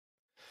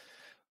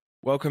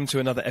Welcome to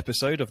another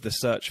episode of The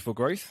Search for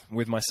Growth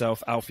with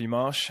myself, Alfie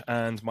Marsh,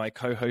 and my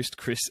co-host,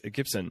 Chris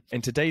Gibson.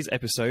 In today's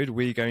episode,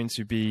 we're going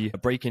to be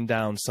breaking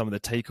down some of the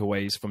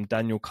takeaways from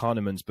Daniel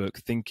Kahneman's book,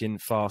 Thinking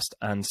Fast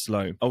and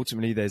Slow.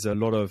 Ultimately, there's a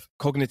lot of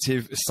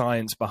cognitive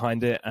science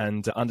behind it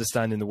and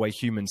understanding the way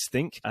humans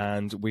think,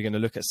 and we're going to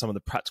look at some of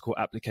the practical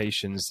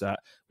applications that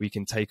we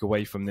can take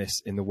away from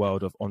this in the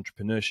world of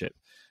entrepreneurship.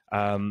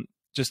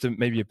 Just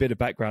maybe a bit of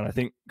background. I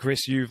think,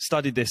 Chris, you've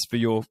studied this for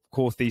your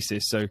core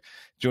thesis. So,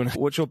 John,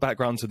 what's your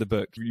background to the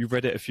book? You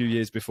read it a few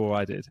years before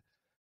I did.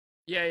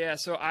 Yeah.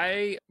 So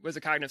I was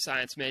a cognitive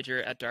science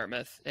major at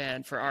Dartmouth,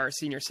 and for our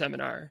senior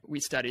seminar, we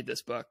studied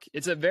this book.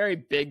 It's a very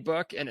big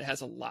book, and it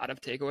has a lot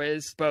of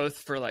takeaways, both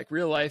for like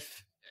real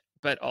life,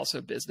 but also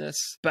business.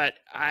 But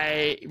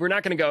we're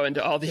not going to go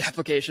into all the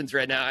applications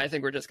right now. I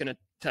think we're just going to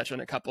touch on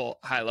a couple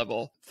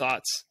high-level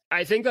thoughts.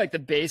 I think like the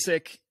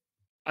basic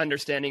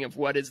understanding of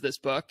what is this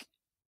book.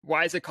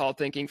 Why is it called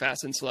Thinking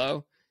Fast and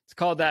Slow? It's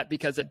called that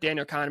because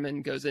Daniel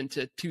Kahneman goes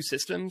into two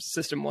systems,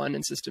 System 1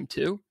 and System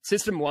 2.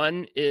 System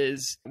 1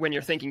 is when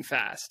you're thinking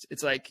fast.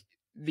 It's like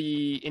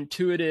the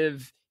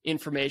intuitive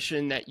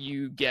information that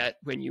you get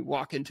when you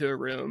walk into a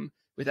room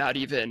without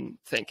even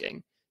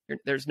thinking.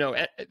 There's no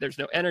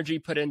energy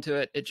put into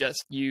it. It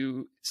just,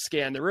 you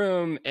scan the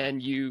room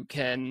and you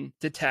can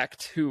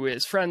detect who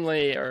is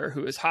friendly or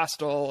who is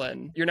hostile,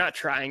 and you're not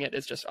trying it.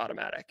 It's just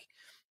automatic.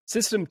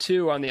 System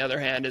 2, on the other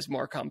hand, is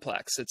more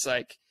complex. It's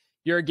like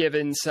you're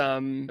given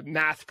some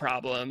math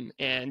problem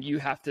and you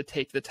have to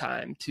take the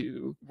time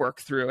to work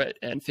through it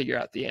and figure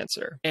out the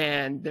answer.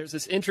 And there's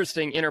this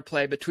interesting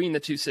interplay between the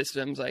two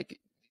systems.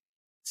 Like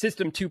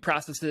System 2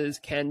 processes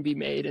can be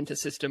made into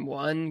System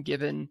 1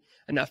 given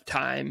enough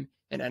time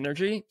and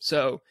energy.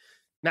 So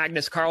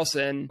Magnus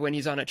Carlsen, when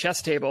he's on a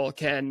chess table,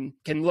 can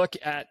look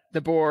at the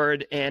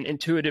board and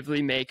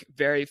intuitively make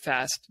very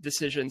fast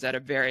decisions at a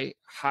very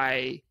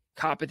high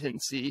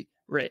competency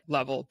rate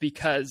level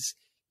because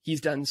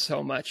he's done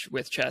so much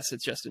with chess.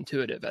 It's just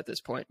intuitive at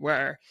this point,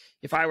 where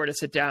if I were to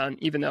sit down,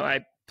 even though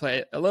I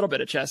play a little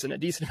bit of chess and a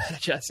decent amount of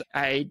chess,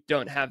 I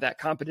don't have that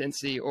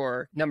competency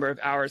or number of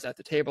hours at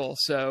the table.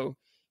 So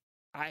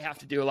I have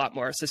to do a lot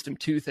more System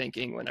 2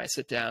 thinking when I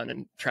sit down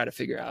and try to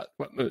figure out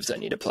what moves I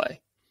need to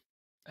play.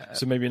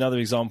 So maybe another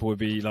example would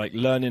be like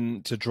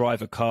learning to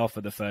drive a car for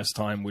the first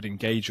time would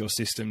engage your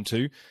System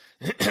 2.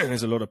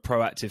 There's a lot of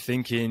proactive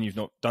thinking. You've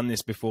not done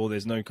this before.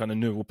 There's no kind of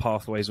neural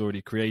pathways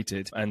already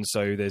created. And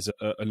so there's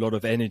a lot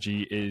of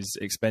energy is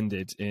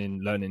expended in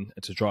learning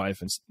to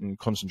drive and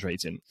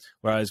concentrating.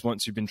 Whereas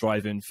once you've been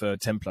driving for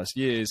 10 plus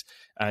years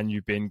and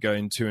you've been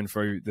going to and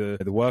fro the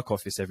work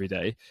office every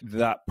day,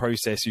 that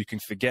process you can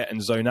forget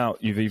and zone out.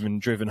 You've even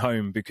driven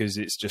home because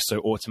it's just so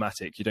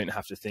automatic. You don't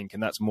have to think.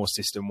 And that's more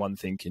System 1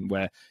 thinking,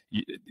 where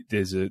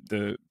there's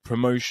the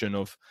promotion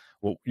of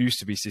what used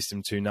to be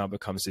System 2 now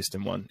becomes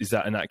System 1. Is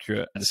that an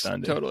accurate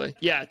understanding? Totally.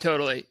 Yeah,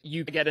 totally.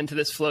 You get into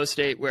this flow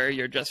state where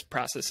you're just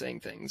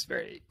processing things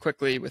very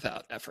quickly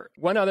without effort.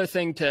 One other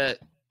thing to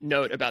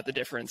note about the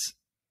difference,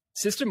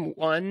 System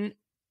 1,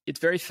 it's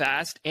very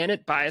fast and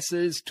it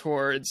biases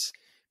towards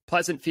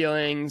pleasant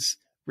feelings,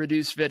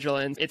 reduced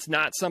vigilance. It's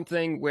not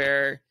something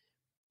where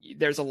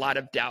there's a lot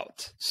of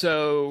doubt.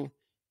 So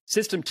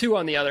System 2,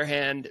 on the other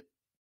hand,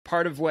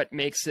 part of what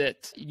makes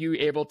it you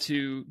able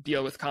to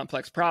deal with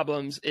complex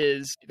problems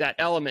is that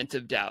element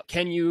of doubt.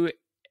 Can you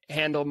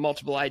handle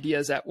multiple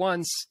ideas at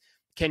once?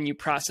 Can you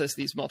process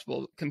these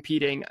multiple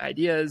competing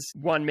ideas?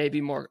 One may be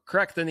more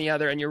correct than the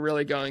other, and you're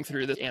really going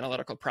through the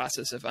analytical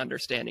process of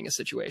understanding a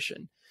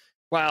situation.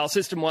 While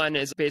System 1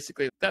 is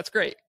basically, that's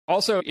great.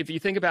 Also, if you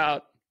think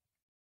about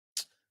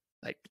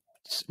like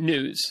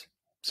news,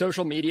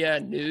 social media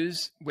and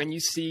news, when you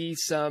see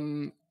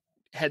some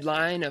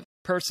headline of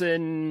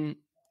person,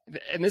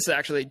 and this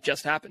actually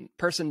just happened,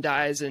 person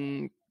dies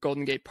in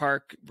Golden Gate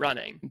Park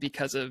running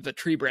because of a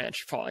tree branch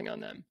falling on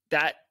them.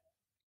 That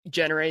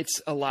generates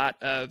a lot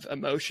of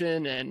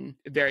emotion and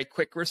a very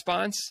quick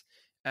response.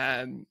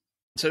 So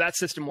that's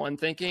System 1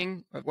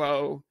 thinking,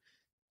 whoa,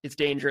 it's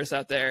dangerous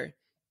out there.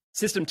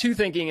 System 2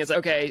 thinking is,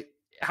 okay,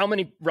 how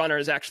many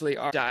runners actually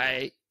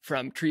die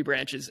from tree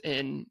branches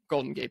in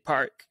Golden Gate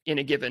Park in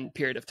a given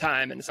period of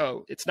time? And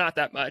so it's not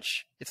that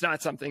much. It's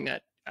not something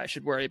that I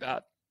should worry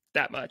about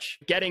that much.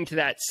 Getting to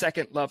that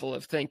second level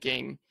of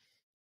thinking,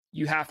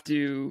 you have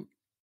to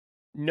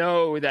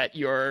know that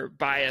you're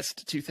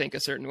biased to think a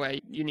certain way.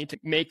 You need to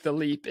make the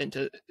leap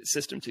into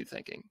System 2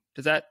 thinking.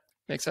 Does that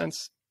make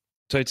sense?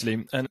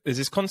 Totally. And there's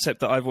this concept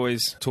that I've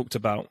always talked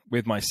about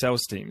with my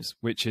sales teams,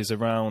 which is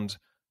around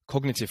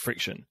cognitive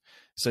friction.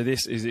 So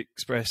this is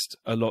expressed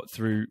a lot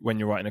through when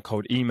you're writing a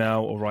cold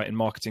email or writing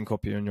marketing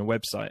copy on your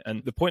website.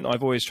 And the point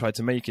I've always tried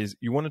to make is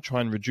you want to try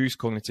and reduce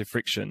cognitive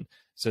friction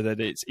so that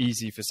it's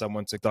easy for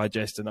someone to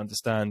digest and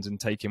understand and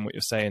take in what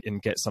you're saying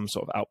and get some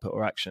sort of output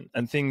or action.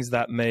 And things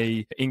that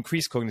may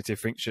increase cognitive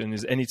friction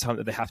is any time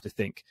that they have to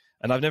think.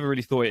 And I've never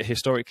really thought it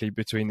historically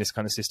between this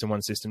kind of system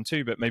 1, system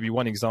 2, but maybe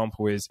one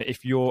example is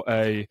if you're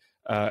a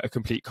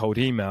complete cold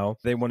email,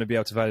 they want to be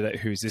able to validate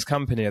who's this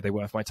company, are they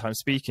worth my time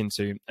speaking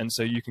to? And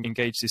so you can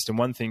engage system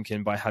 1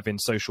 thinking by having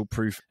social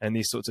proof and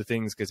these sorts of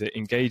things, because it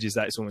engages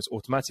that. It's almost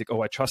automatic.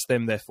 Oh, I trust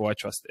them, therefore I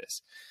trust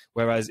this.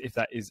 Whereas if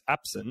that is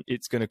absent,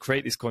 it's going to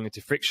create this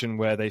cognitive friction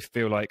where they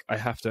feel like I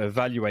have to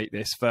evaluate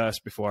this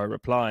first before I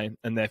reply.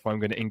 And therefore I'm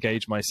going to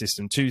engage my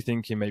system 2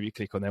 thinking, maybe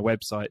click on their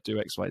website, do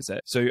X, Y, Z.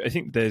 So I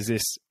think there's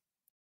this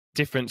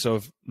difference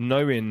of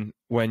knowing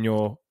when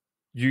you're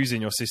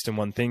using your system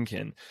 1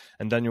 thinking.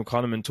 And Daniel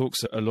Kahneman talks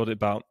a lot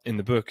about in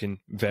the book in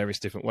various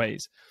different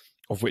ways,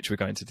 of which we're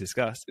going to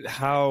discuss,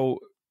 how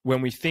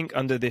when we think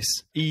under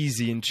this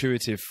easy,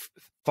 intuitive,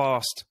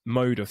 fast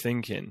mode of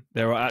thinking,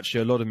 there are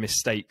actually a lot of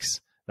mistakes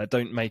that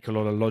don't make a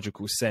lot of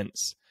logical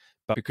sense.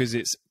 But because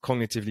it's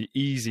cognitively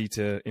easy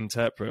to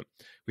interpret,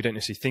 we don't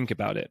necessarily think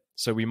about it.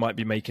 So we might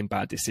be making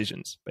bad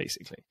decisions,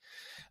 basically.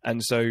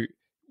 And so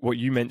what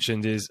you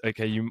mentioned is,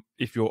 okay,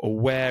 if you're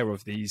aware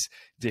of these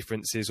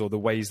differences or the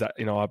ways that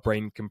our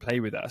brain can play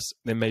with us,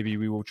 then maybe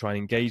we will try and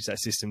engage that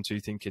system 2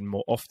 thinking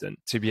more often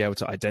to be able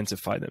to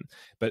identify them.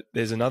 But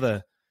there's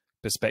another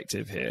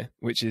perspective here,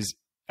 which is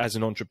as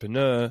an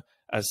entrepreneur,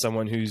 as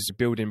someone who's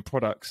building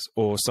products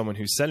or someone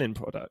who's selling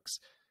products,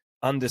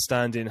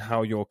 understanding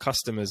how your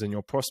customers and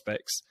your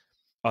prospects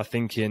are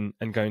thinking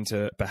and going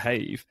to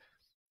behave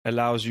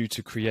allows you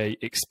to create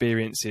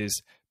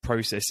experiences,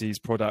 processes,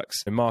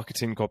 products, and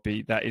marketing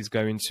copy that is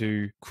going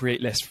to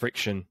create less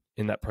friction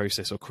in that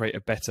process or create a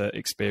better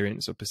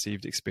experience or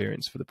perceived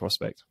experience for the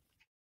prospect.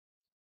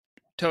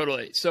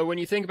 Totally. So when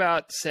you think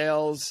about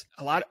sales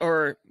a lot,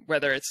 or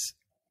whether it's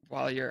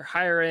while you're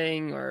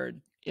hiring or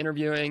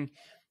interviewing,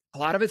 a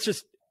lot of it's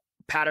just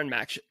pattern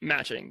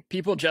matching.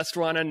 People just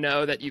want to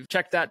know that you've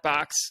checked that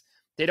box.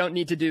 They don't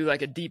need to do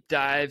like a deep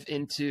dive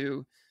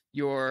into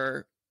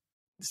your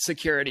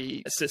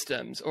security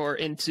systems or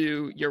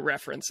into your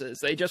references.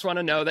 They just want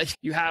to know that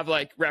you have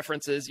like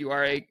references, you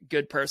are a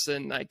good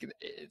person, like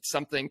it's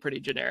something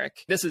pretty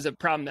generic. This is a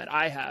problem that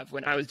I have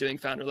when I was doing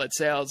founder-led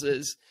sales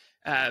is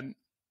I'm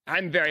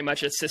very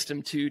much a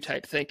system 2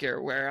 type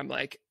thinker where I'm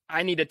like,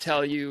 I need to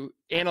tell you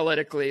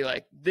analytically,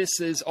 like this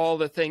is all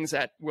the things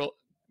that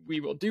we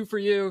will do for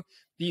you.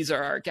 These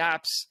are our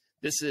gaps.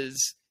 This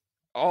is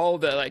all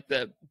the like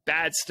the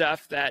bad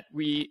stuff that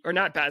or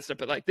not bad stuff,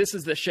 but like this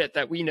is the shit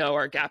that we know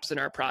are gaps in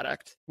our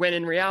product. When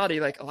in reality,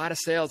 like a lot of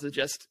sales is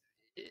just,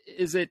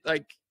 is it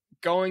like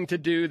going to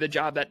do the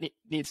job that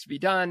needs to be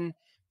done?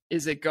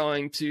 Is it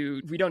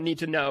we don't need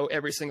to know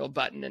every single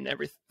button and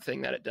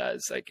everything that it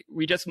does. Like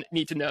we just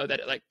need to know that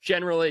it like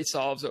generally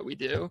solves what we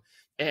do.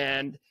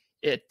 And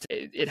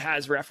it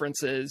has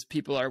references.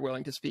 People are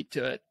willing to speak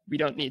to it. We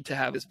don't need to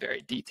have this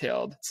very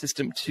detailed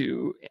system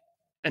 2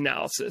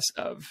 analysis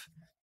of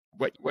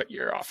what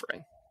you're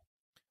offering.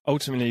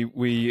 Ultimately,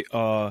 we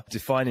are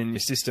defining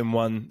system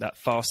 1, that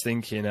fast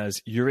thinking,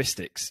 as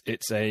heuristics.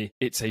 It's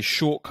a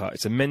shortcut.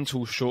 It's a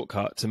mental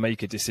shortcut to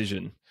make a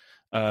decision.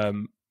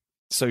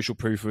 Social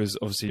proof was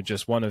obviously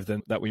just one of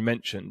them that we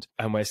mentioned,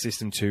 and where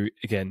system 2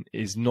 again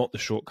is not the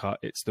shortcut.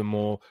 It's the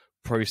more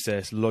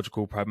process,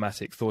 logical,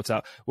 pragmatic, thought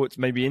out. What's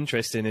maybe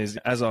interesting is,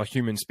 as our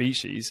human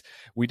species,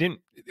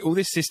 all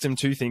this system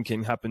 2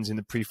 thinking happens in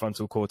the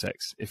prefrontal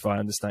cortex, if I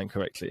understand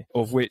correctly,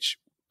 of which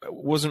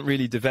wasn't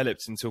really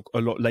developed until a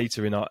lot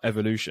later in our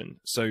evolution.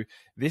 So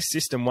this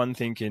system 1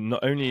 thinking,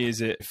 not only is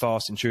it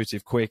fast,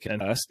 intuitive, quick,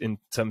 and fast in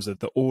terms of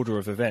the order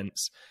of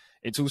events,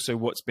 it's also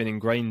what's been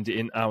ingrained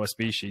in our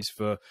species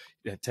for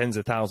tens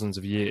of thousands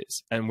of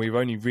years. And we've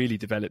only really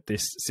developed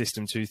this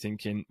system 2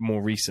 thinking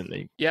more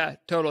recently. Yeah,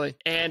 totally.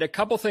 And a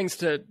couple things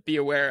to be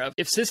aware of.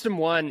 If system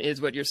 1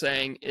 is what you're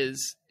saying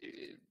is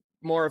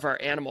more of our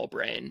animal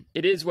brain,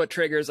 it is what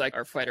triggers like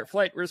our fight or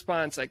flight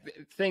response, like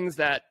things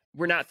that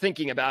we're not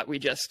thinking about, we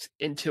just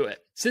intuit.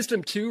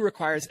 System 2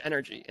 requires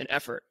energy and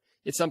effort.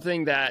 It's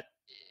something that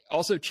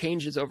also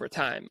changes over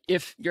time.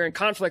 If you're in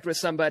conflict with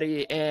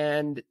somebody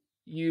and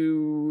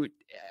you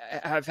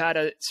have had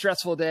a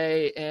stressful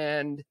day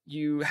and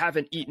you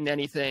haven't eaten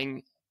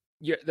anything,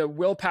 the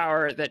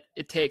willpower that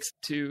it takes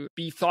to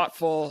be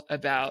thoughtful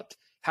about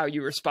how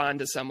you respond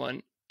to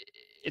someone,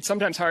 it's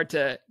sometimes hard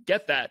to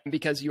get that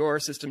because your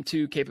system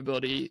 2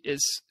 capability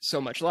is so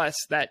much less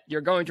that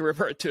you're going to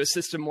revert to a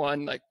system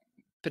 1, like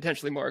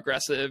potentially more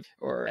aggressive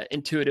or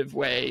intuitive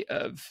way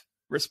of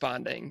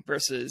responding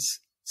versus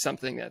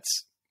something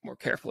that's more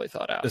carefully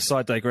thought out. A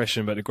side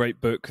digression, but a great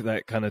book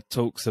that kind of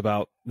talks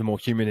about the more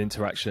human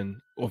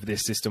interaction of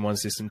this system 1,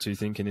 system 2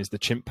 thinking is The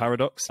Chimp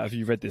Paradox. Have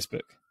you read this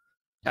book?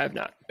 I have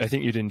not. I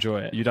think you'd enjoy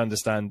it. You'd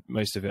understand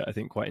most of it, I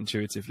think, quite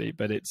intuitively,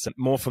 but it's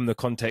more from the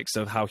context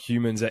of how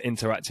humans are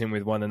interacting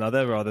with one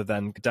another rather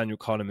than Daniel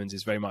Kahneman's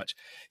is very much,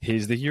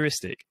 here's the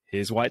heuristic,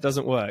 here's why it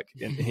doesn't work,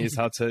 and here's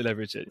how to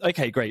leverage it.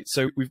 Okay, great.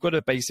 So we've got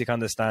a basic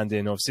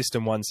understanding of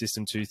system 1,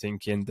 system 2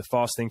 thinking, the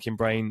fast thinking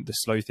brain, the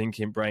slow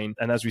thinking brain.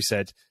 And as we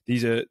said,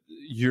 these are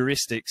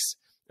heuristics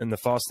in the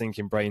fast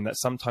thinking brain that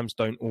sometimes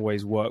don't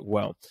always work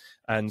well.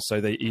 And so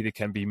they either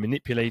can be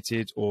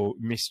manipulated or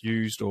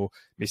misused or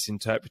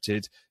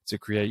misinterpreted to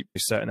create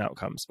certain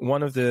outcomes.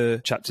 One of the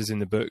chapters in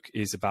the book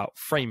is about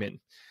framing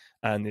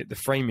and the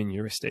framing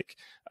heuristic.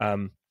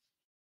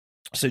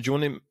 So do you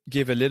want to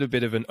give a little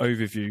bit of an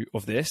overview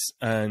of this,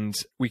 and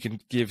we can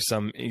give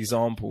some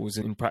examples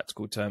in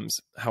practical terms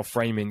how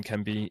framing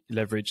can be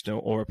leveraged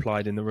or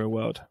applied in the real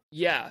world?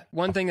 Yeah.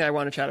 One thing that I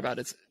want to chat about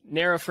is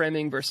narrow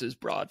framing versus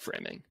broad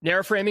framing.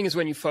 Narrow framing is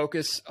when you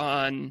focus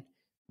on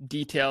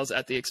details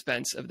at the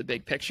expense of the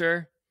big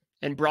picture,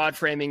 and broad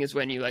framing is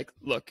when you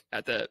look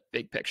at the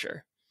big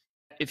picture.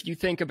 If you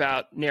think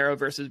about narrow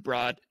versus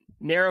broad,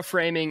 narrow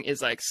framing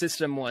is like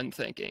system 1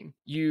 thinking.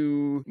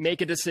 You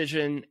make a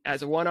decision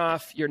as a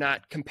one-off. You're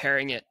not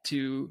comparing it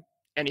to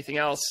anything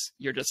else.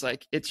 You're just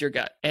like, it's your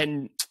gut.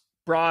 And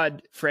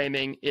broad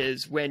framing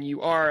is when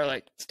you are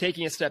like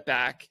taking a step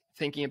back,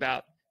 thinking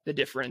about the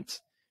different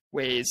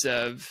ways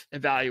of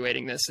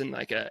evaluating this in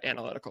like an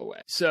analytical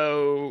way.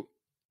 So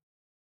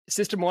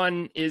system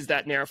 1 is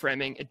that narrow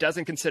framing. It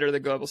doesn't consider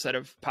the global set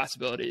of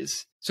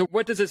possibilities. So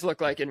what does this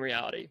look like in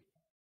reality?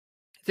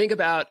 Think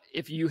about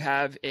if you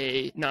have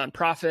a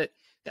nonprofit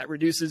that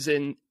reduces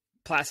in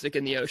plastic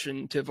in the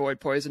ocean to avoid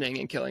poisoning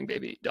and killing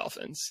baby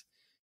dolphins.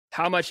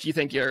 How much do you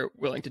think you're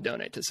willing to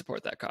donate to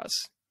support that cause?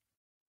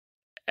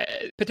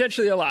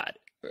 Potentially a lot,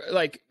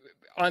 like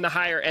on the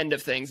higher end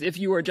of things. If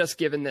you were just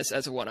given this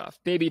as a one-off,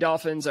 baby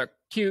dolphins are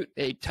cute.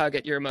 They tug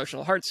at your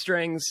emotional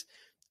heartstrings.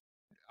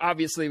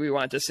 Obviously, we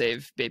want to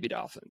save baby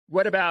dolphins.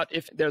 What about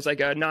if there's like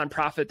a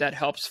nonprofit that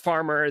helps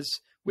farmers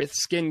with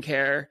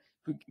skincare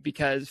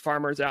because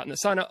farmers are out in the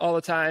sun all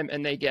the time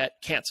and they get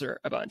cancer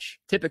a bunch?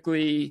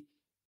 Typically,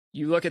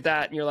 you look at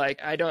that and you're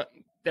like,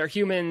 they're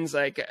humans,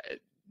 like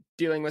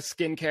dealing with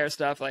skincare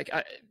stuff.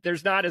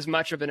 There's not as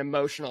much of an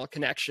emotional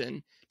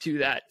connection to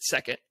that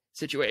second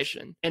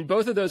situation. And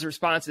both of those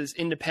responses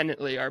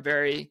independently are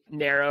very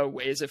narrow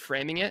ways of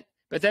framing it.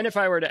 But then if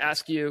I were to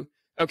ask you,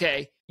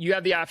 okay, you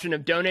have the option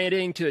of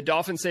donating to a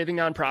dolphin saving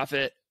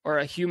nonprofit or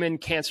a human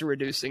cancer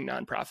reducing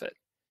nonprofit,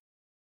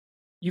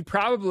 you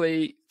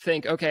probably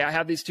think, okay, I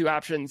have these two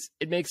options.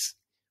 It makes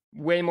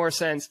way more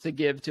sense to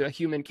give to a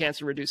human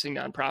cancer reducing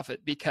nonprofit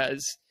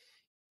because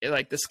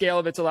the scale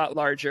of it's a lot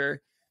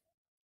larger.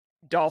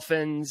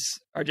 Dolphins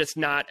are just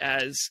not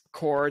as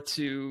core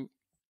to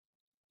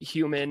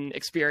human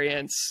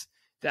experience,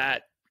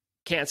 that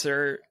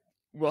cancer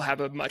will have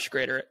a much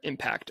greater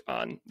impact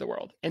on the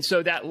world. And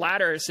so that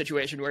latter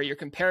situation where you're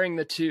comparing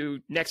the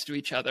two next to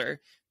each other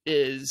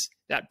is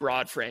that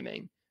broad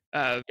framing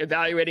of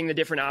evaluating the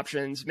different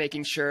options,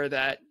 making sure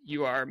that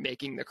you are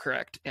making the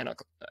correct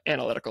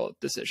analytical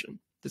decision.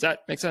 Does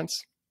that make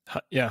sense?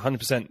 Yeah,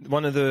 100%.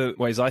 One of the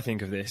ways I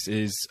think of this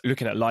is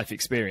looking at life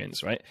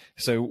experience, right?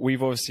 So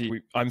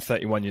I'm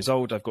 31 years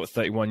old. I've got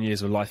 31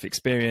 years of life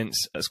experience.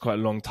 That's quite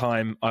a long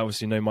time. I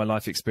obviously know my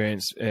life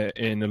experience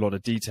in a lot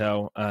of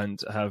detail and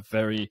have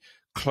very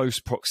close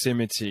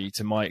proximity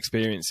to my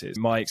experiences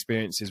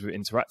with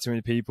interacting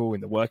with people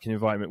in the working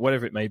environment,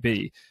 whatever it may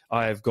be.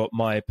 I have got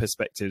my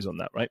perspectives on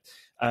that, right?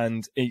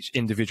 And each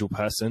individual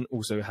person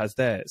also has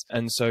theirs.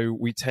 And so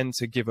we tend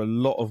to give a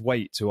lot of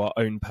weight to our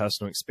own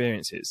personal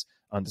experiences,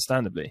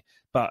 understandably.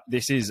 But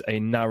this is a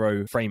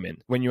narrow framing.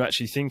 When you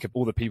actually think of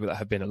all the people that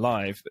have been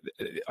alive,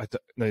 I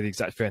don't know the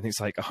exact figure, I think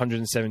it's like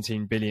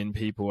 117 billion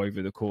people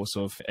over the course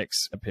of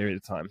X period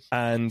of time.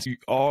 And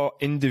our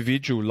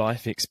individual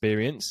life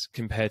experience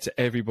compared to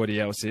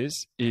everybody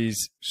else's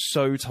is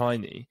so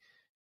tiny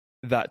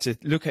that to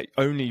look at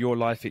only your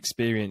life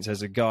experience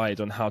as a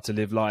guide on how to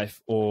live life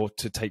or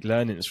to take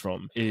learnings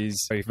from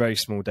is a very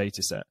small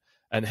data set.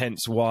 And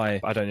hence why,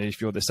 I don't know if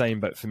you're the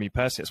same, but for me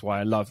personally, it's why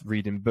I love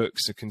reading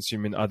books or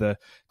consuming other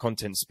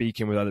content,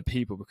 speaking with other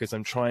people, because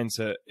I'm trying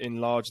to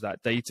enlarge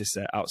that data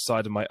set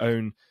outside of my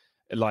own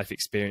life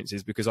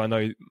experiences, because I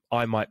know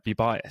I might be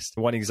biased.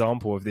 One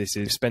example of this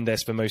is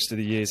Spendesk for most of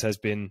the years has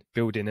been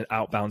building an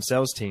outbound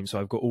sales team. So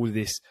I've got all of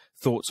this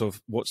thoughts of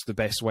what's the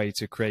best way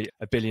to create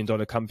 $1 billion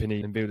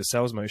company and build a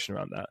sales motion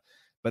around that.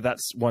 But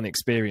that's one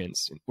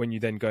experience. When you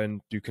then go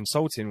and do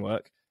consulting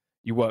work,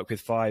 you work with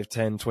 5,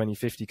 10, 20,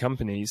 50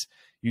 companies,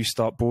 you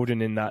start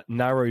broadening that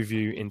narrow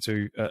view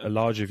into a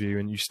larger view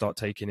and you start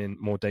taking in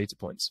more data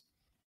points.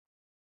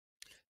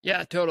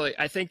 Yeah, totally.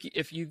 I think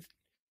if you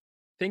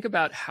think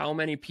about how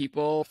many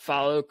people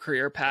follow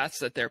career paths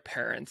that their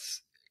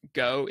parents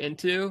go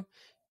into,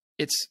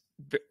 it's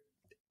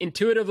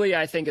intuitively,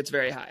 I think it's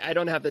very high. I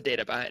don't have the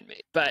data behind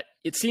me, but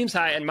it seems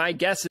high. And my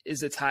guess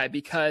is it's high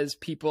because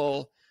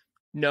people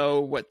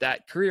know what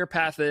that career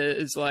path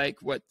is like,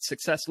 what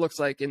success looks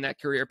like in that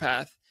career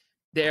path.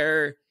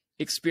 Their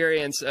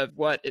experience of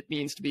what it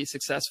means to be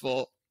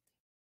successful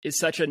is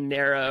such a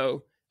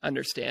narrow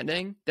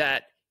understanding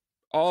that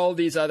all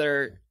these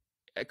other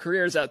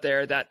careers out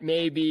there that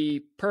may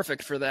be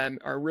perfect for them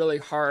are really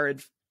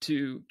hard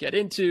to get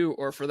into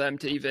or for them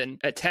to even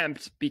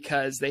attempt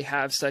because they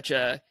have such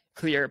a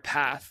clear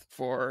path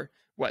for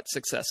what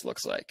success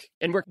looks like.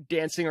 And we're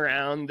dancing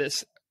around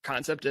this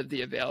concept of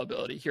the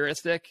availability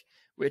heuristic,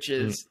 which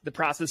is the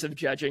process of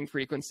judging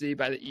frequency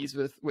by the ease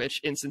with which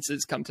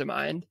instances come to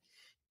mind.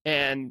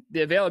 And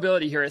the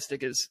availability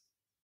heuristic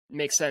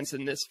makes sense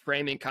in this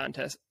framing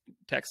context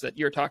that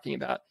you're talking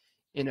about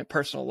in a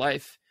personal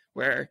life,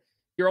 where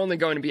you're only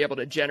going to be able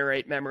to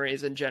generate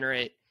memories and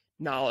generate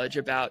knowledge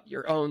about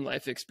your own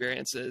life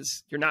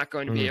experiences. You're not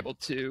going to be able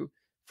to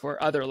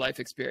for other life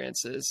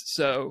experiences.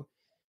 So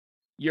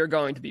you're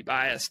going to be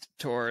biased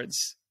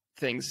towards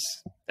things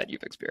that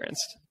you've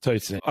experienced.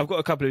 Totally. I've got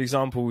a couple of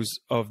examples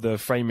of the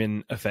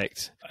framing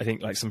effect. I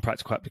think like some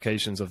practical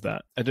applications of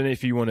that. I don't know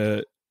if you want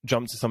to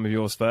jump to some of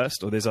yours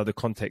first, or there's other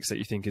context that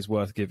you think is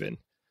worth giving.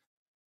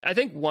 I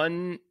think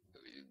one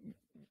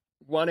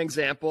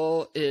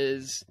example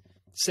is,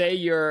 say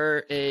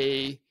you're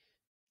a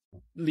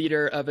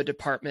leader of a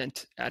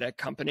department at a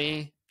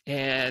company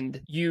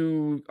and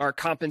you are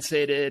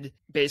compensated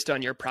based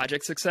on your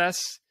project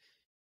success.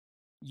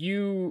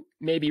 You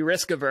may be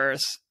risk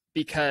averse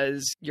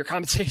because your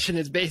compensation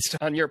is based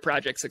on your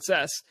project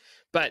success,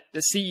 but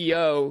the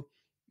CEO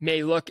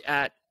may look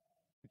at,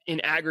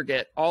 in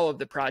aggregate, all of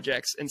the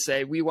projects and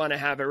say, we want to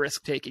have a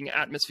risk-taking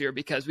atmosphere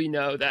because we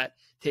know that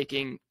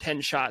taking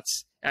 10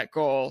 shots at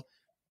goal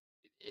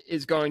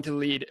is going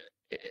to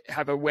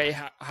have a way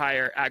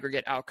higher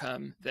aggregate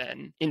outcome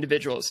than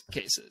individuals'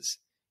 cases.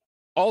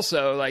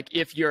 Also, like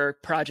if your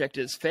project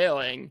is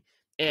failing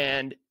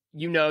and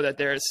you know that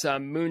there's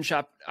some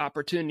moonshot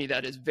opportunity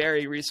that is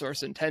very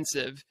resource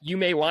intensive, you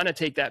may want to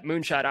take that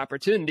moonshot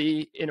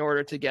opportunity in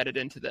order to get it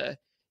into the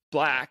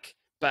black.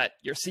 But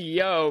your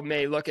CEO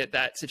may look at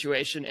that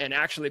situation and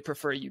actually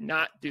prefer you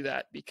not do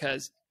that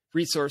because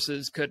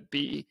resources could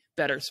be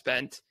better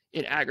spent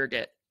in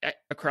aggregate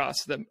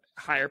across the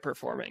higher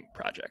performing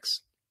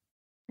projects.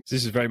 So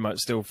this is very much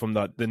still from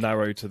the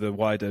narrow to the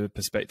wider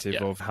perspective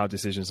of how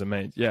decisions are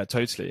made. Yeah,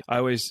 totally. I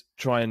always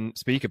try and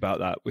speak about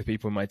that with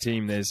people in my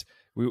team.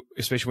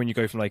 Especially when you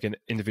go from like an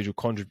individual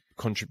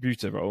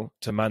contributor role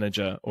to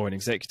manager or an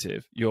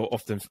executive, you're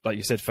often, like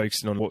you said,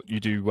 focusing on what you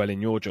do well in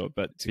your job,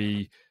 but to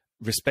be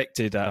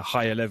respected at a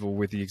higher level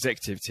with the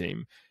executive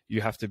team,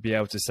 you have to be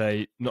able to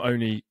say, not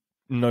only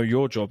know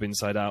your job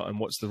inside out and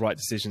what's the right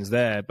decisions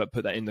there, but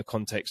put that in the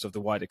context of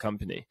the wider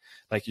company.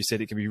 Like you said,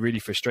 it can be really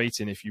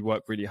frustrating if you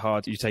work really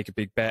hard, you take a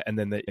big bet and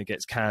then it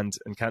gets canned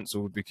and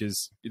cancelled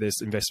because there's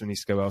investment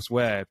needs to go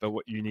elsewhere. But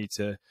what you need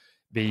to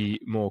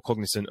be more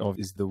cognizant of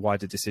is the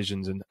wider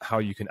decisions and how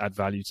you can add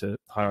value to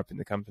higher up in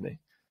the company.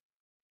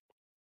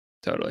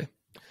 Totally.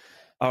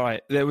 All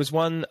right. There was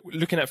one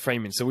looking at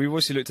framing. So we've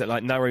also looked at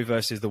like narrow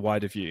versus the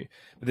wider view,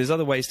 but there's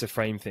other ways to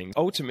frame things.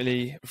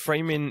 Ultimately, the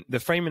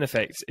framing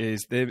effect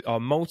is there are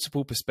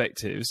multiple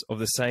perspectives of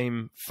the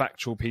same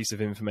factual piece of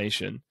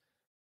information.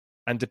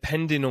 And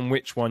depending on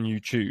which one you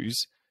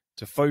choose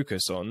to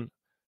focus on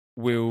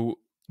will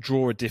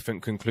draw a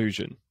different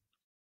conclusion.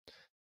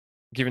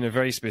 Giving a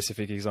very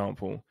specific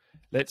example,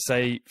 let's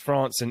say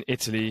France and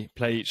Italy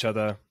play each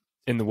other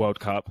in the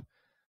World Cup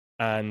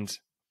and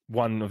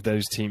one of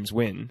those teams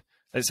win.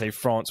 Let's say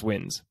France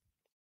wins.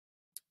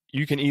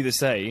 You can either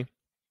say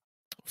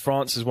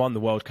France has won the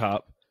World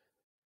Cup,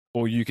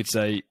 or you could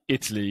say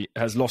Italy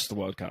has lost the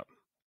World Cup.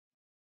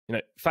 You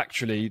know,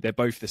 factually, they're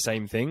both the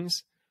same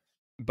things,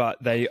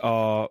 but they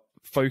are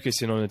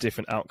focusing on a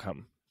different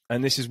outcome.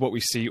 And this is what we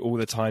see all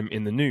the time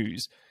in the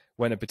news.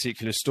 When a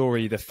particular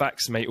story, the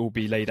facts may all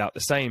be laid out the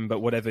same,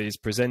 but whatever is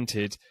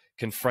presented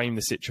can frame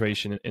the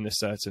situation in a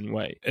certain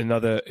way.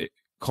 Another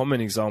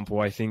common example,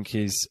 I think,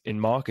 is in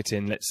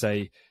marketing. Let's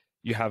say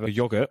you have a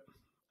yogurt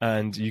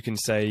and you can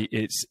say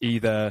it's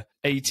either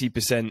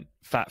 80%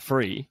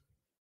 fat-free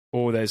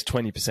or there's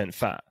 20%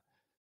 fat.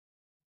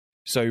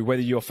 So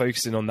whether you're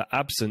focusing on the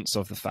absence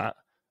of the fat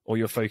or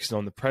you're focusing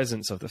on the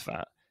presence of the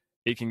fat,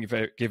 it can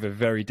give a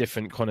very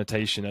different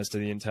connotation as to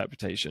the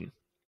interpretation.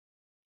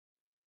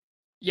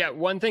 Yeah,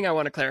 one thing I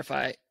want to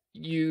clarify,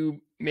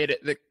 you made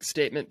the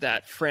statement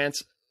that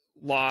France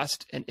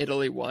lost and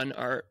Italy won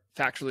are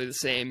factually the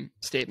same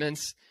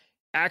statements.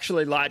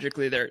 Actually,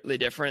 logically, they're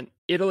different.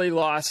 Italy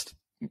lost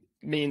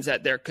means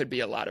that there could be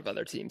a lot of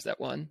other teams that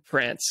won.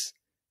 France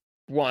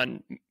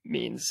won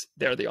means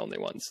they're the only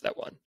ones that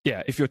won.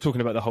 Yeah, if you're talking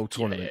about the whole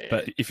tournament,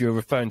 but if you're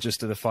referring just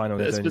to the final,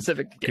 the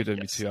specific could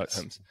only be two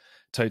outcomes.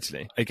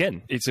 Totally.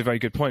 Again, it's a very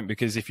good point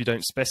because if you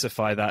don't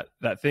specify that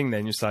thing,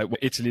 then you're just like, well,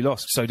 Italy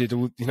lost, so did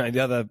all the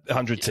other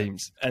 100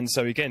 teams. And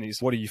so again,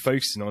 it's what are you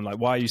focusing on? Like,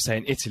 why are you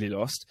saying Italy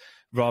lost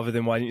rather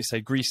than why didn't you say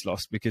Greece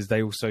lost, because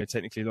they also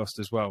technically lost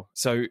as well.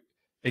 So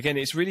again,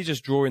 it's really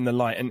just drawing the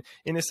light. And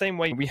in the same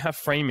way, we have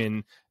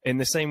framing in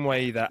the same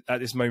way that at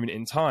this moment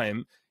in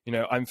time,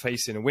 I'm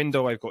facing a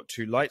window, I've got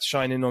two lights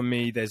shining on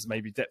me, there's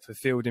maybe depth of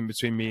field in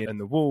between me and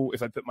the wall.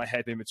 If I put my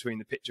head in between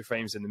the picture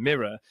frames and the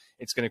mirror,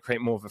 it's going to create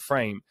more of a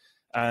frame.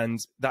 and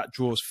that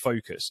draws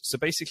focus. So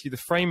basically the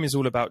frame is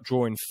all about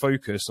drawing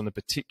focus on a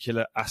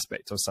particular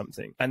aspect of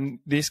something. And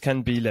this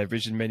can be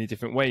leveraged in many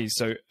different ways.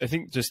 So I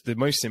think just the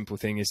most simple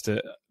thing is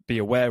to be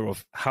aware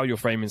of how you're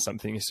framing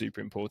something is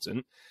super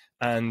important,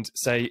 and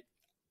say,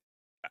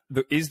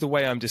 is the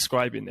way I'm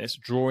describing this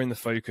drawing the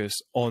focus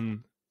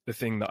on the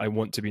thing that I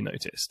want to be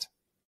noticed?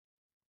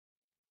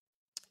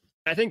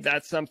 I think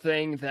that's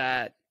something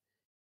that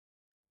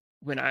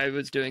when I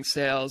was doing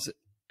sales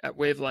at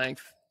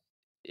Wavelength,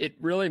 it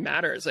really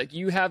matters. Like,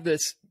 you have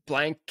this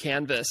blank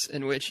canvas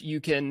in which you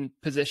can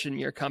position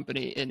your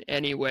company in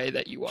any way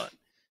that you want.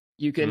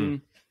 You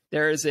can,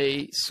 there is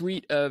a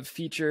suite of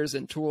features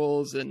and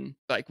tools, and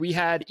like, we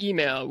had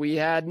email, we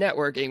had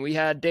networking, we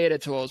had data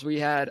tools, we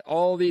had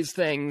all these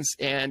things,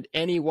 and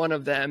any one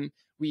of them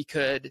we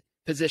could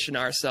position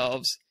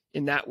ourselves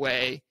in that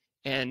way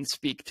and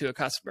speak to a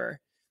customer.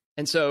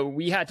 And so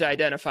we had to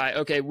identify,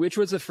 okay, which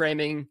was the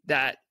framing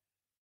that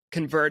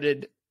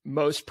converted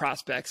most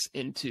prospects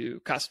into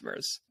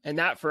customers. And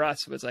that for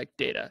us was like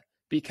data,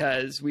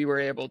 because we were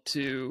able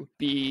to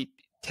be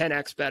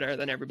 10x better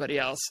than everybody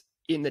else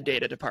in the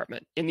data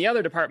department. In the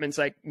other departments,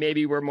 like,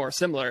 maybe we're more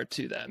similar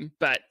to them,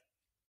 but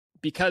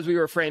because we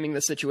were framing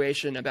the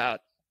situation about,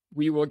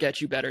 we will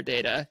get you better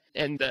data,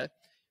 and the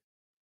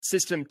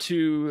system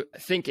two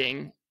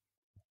thinking,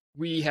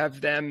 we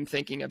have them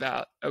thinking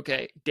about,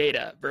 okay,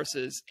 data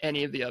versus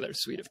any of the other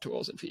suite of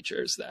tools and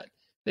features that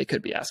they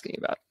could be asking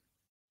about.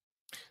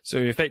 So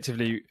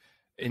effectively,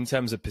 in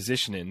terms of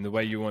positioning, the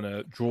way you want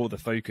to draw the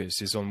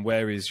focus is on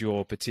where is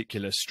your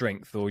particular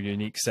strength or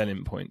unique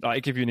selling point.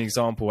 I give you an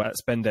example at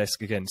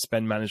Spendesk, again,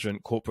 spend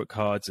management, corporate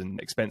cards and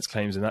expense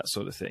claims and that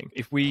sort of thing.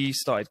 If we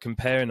started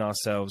comparing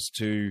ourselves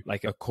to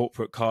like a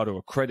corporate card or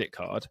a credit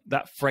card,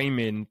 that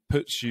framing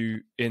puts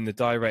you in the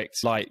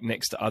direct light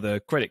next to other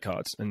credit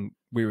cards. And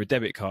we were a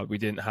debit card. We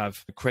didn't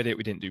have credit.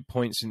 We didn't do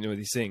points and all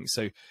these things.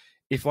 So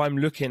if I'm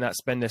looking at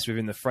Spendesk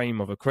within the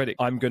frame of a credit,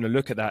 I'm going to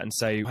look at that and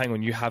say, hang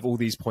on, you have all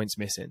these points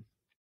missing.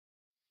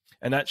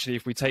 And actually,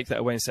 if we take that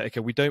away and say,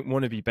 okay, we don't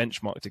want to be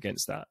benchmarked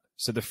against that.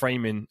 So the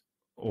framing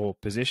or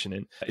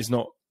positioning is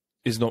not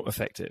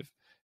effective.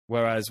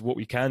 Whereas what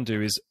we can do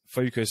is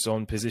focus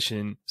on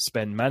positioning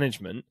spend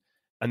management,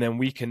 and then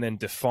we can then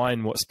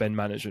define what spend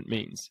management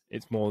means.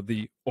 It's more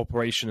the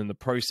operation and the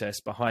process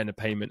behind a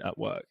payment at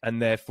work.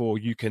 And therefore,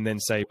 you can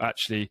then say,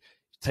 actually,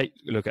 take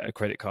a look at a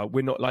credit card.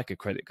 We're not like a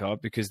credit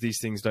card because these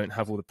things don't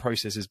have all the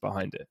processes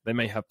behind it. They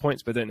may have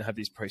points, but they don't have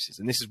these processes.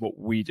 And this is what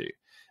we do.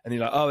 And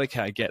you're like, oh,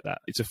 okay, I get that.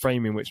 It's a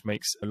framing which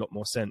makes a lot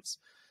more sense.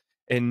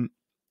 In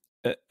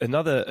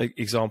another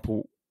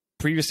example,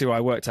 previously where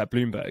I worked at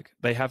Bloomberg,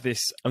 they have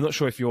this, I'm not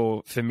sure if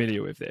you're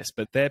familiar with this,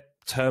 but their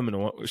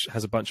terminal, which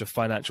has a bunch of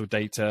financial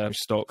data,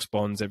 stocks,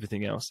 bonds,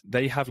 everything else,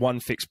 they have one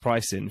fixed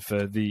pricing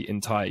for the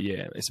entire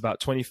year. It's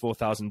about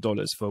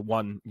 $24,000 for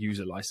one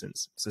user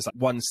license. So it's like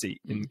one seat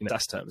in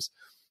SaaS terms.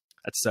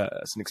 That's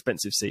an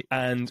expensive seat.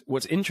 And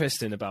what's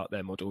interesting about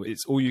their model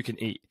is all you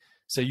can eat.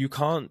 So you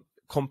can't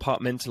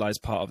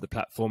compartmentalize part of the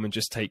platform and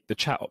just take the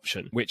chat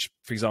option, which,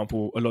 for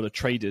example, a lot of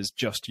traders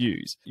just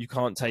use. You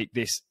can't take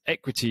this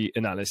equity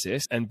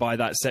analysis and buy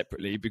that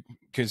separately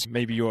because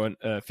maybe you're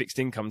a fixed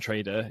income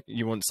trader,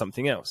 you want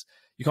something else.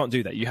 You can't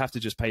do that. You have to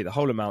just pay the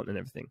whole amount and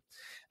everything.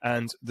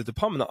 And the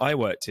department that I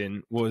worked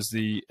in was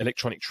the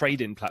electronic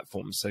trading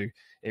platform. So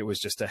it was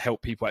just to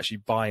help people actually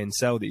buy and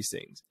sell these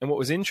things. And what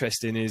was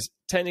interesting is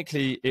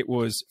technically it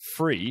was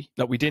free,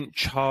 that we didn't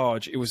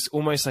charge. It was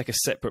almost like a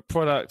separate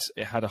product.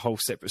 It had a whole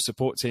separate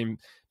support team,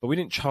 but we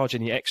didn't charge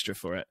any extra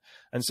for it.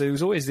 And so there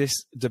was always this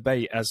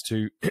debate as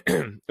to,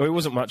 or it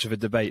wasn't much of a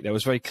debate. There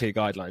was very clear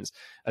guidelines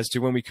as to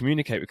when we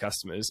communicate with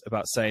customers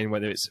about saying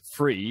whether it's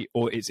free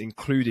or it's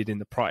included in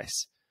the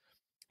price.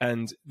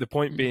 And the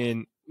point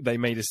being, they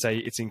made us say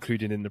it's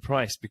included in the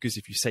price, because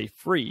if you say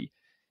free,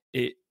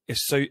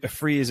 a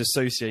free is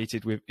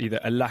associated with either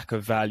a lack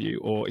of value,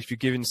 or if you're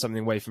giving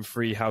something away from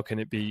free, how can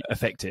it be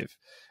effective?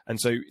 And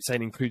so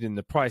saying included in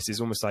the price is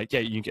almost like,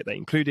 yeah, you can get that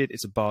included.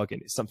 It's a bargain.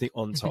 It's something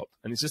on top.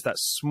 And it's just that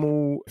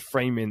small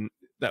framing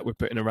that we're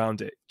putting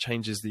around it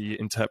changes the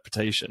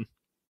interpretation.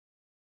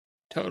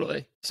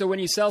 Totally. So when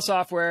you sell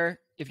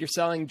software, if you're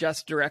selling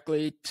just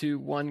directly to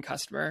one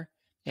customer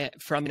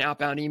from an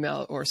outbound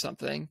email or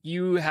something,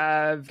 you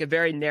have a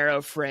very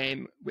narrow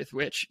frame with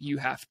which you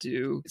have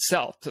to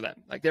sell to them.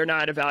 Like, they're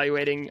not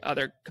evaluating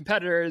other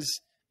competitors.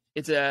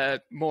 It's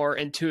a more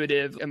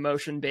intuitive,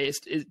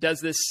 emotion-based,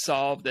 does this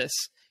solve this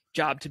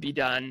job to be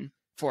done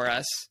for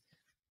us?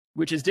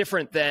 Which is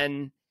different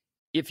than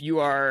if you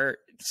are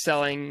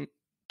selling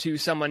to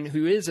someone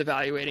who is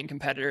evaluating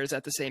competitors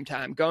at the same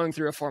time, going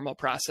through a formal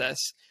process.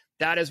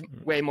 That is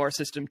way more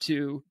system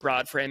two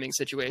broad framing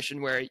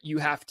situation where you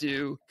have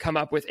to come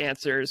up with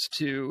answers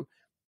to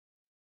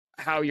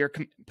how your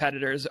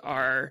competitors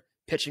are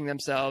pitching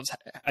themselves.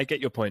 I get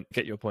your point.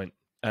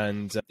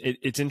 And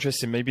it's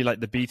interesting, maybe like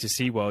the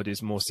B2C world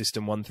is more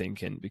system one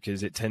thinking,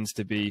 because it tends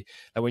to be,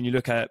 when you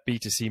look at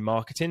B2C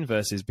marketing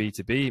versus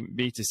B2B,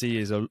 B2C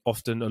is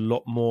often a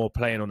lot more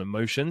playing on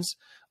emotions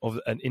of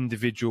an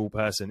individual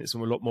person. It's a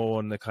lot more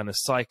on the kind of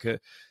psychographic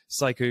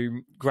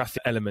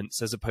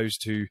elements as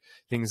opposed to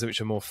things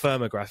which are more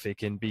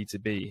firmographic in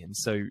B2B. And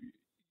so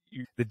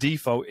the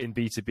default in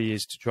B2B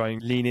is to try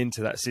and lean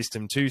into that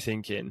system two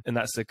thinking, and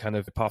that's the kind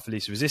of path of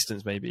least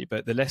resistance maybe.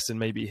 But the lesson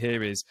maybe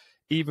here is,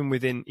 even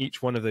within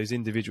each one of those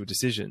individual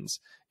decisions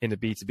in a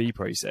B2B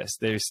process,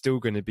 there is still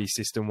going to be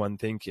system one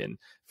thinking.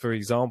 For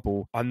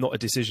example, I'm not a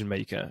decision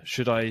maker.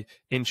 Should I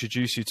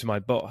introduce you to my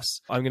boss?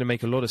 I'm going to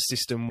make a lot of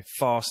system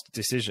fast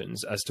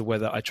decisions as to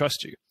whether I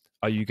trust you.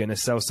 Are you going to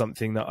sell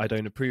something that I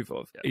don't approve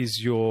of?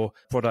 Is your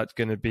product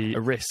going to be a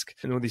risk?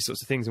 And all these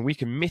sorts of things. And we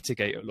can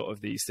mitigate a lot of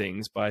these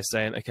things by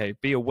saying, okay,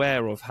 be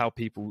aware of how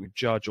people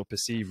judge or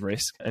perceive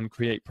risk and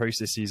create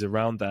processes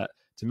around that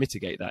to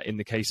mitigate that. In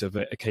the case of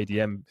a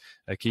KDM,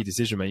 a key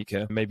decision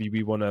maker, maybe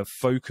we want to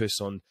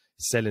focus on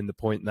selling the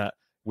point that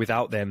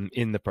without them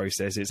in the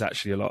process, it's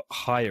actually a lot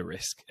higher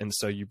risk. And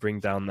so you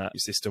bring down that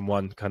system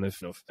one kind of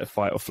a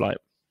fight or flight.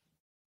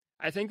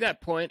 I think that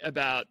point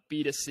about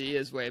B2C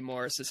is way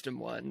more system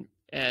one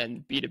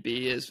and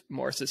B2B is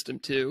more system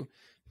two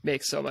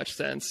makes so much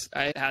sense.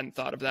 I hadn't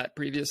thought of that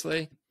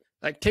previously.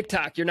 Like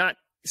TikTok, you're not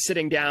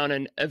sitting down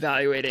and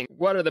evaluating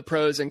what are the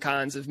pros and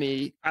cons of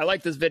me. I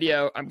like this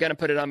video. I'm going to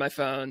put it on my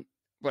phone,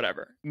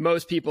 whatever.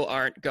 Most people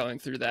aren't going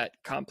through that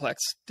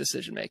complex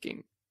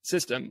decision-making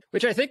system,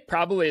 which I think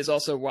probably is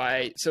also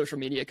why social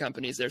media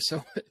companies, it's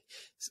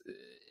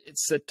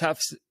a tough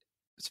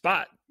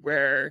spot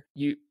where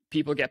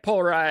people get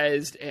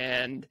polarized,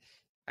 and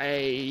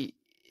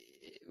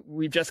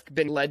we've just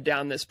been led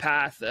down this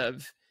path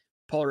of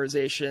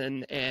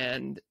polarization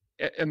and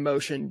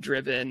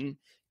emotion-driven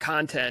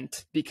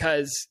content,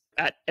 because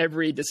at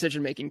every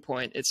decision-making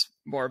point, it's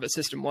more of a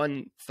system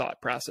one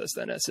thought process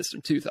than a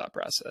system two thought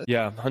process.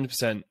 Yeah,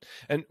 100%.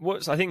 And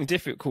what's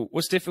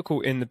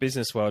difficult in the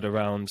business world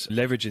around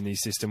leveraging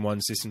these system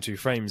one, system two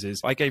frames is,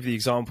 I gave the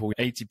example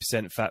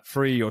 80%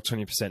 fat-free or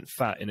 20%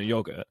 fat in a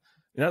yogurt.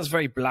 And that's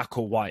very black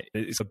or white.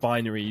 It's a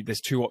binary.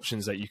 There's two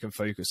options that you can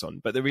focus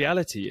on. But the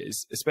reality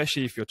is,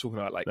 especially if you're talking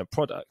about like a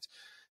product,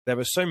 there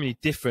are so many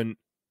different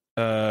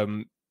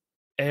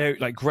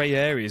like gray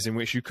areas in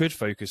which you could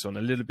focus on,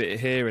 a little bit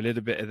here, a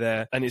little bit of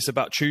there. And it's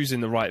about choosing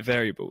the right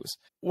variables.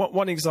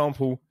 One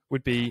example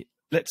would be,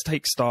 let's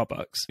take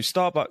Starbucks.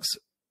 Starbucks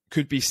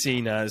could be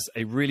seen as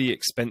a really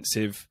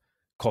expensive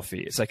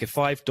coffee. It's like a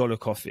 $5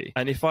 coffee.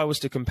 And if I was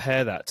to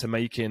compare that to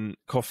making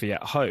coffee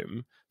at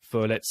home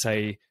for, let's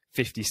say,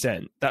 50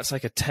 cents, that's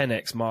like a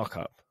 10x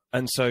markup.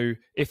 And so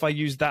if I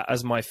use that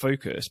as my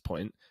focus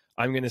point,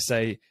 I'm going to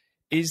say,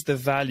 is the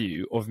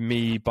value of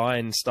me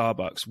buying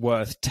Starbucks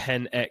worth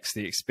 10x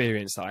the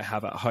experience that I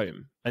have at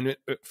home? And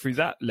through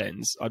that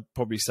lens, I'd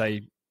probably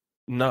say,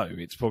 no,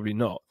 it's probably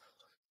not.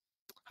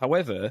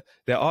 However,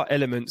 there are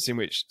elements in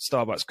which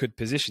Starbucks could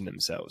position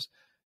themselves.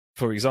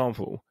 For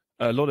example,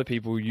 a lot of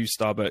people use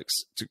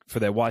Starbucks for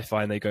their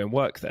Wi-Fi and they go and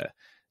work there.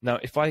 Now,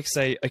 if I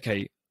say,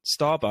 okay,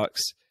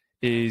 Starbucks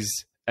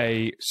is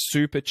a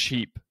super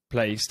cheap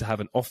place to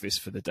have an office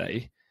for the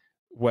day,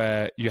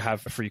 where you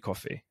have a free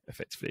coffee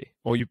effectively,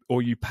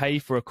 or you pay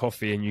for a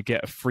coffee and you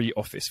get a free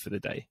office for the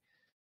day,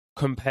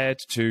 compared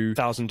to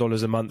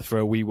 $1,000 a month for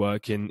a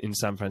WeWork in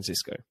San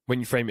Francisco. When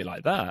you frame it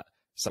like that,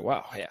 it's like,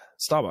 wow, yeah,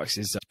 Starbucks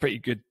is a pretty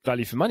good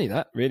value for money,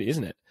 that really,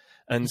 isn't it?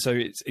 And so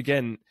it's,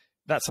 again,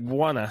 that's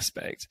one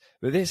aspect,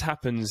 but this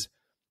happens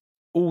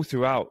all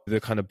throughout the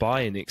kind of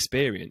buying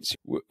experience.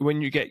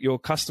 When you get your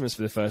customers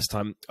for the first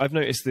time, I've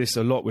noticed this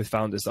a lot with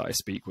founders that I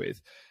speak with.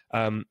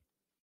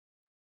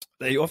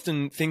 They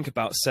often think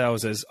about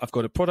sales as, I've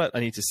got a product, I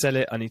need to sell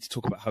it, I need to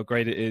talk about how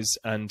great it is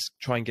and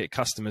try and get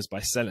customers by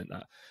selling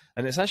that.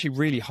 And it's actually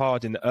really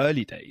hard in the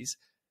early days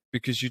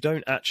because you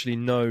don't actually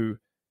know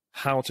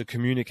how to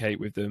communicate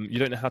with them. You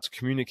don't know how to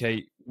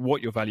communicate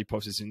what your value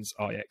propositions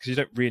are yet, because you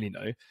don't really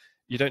know.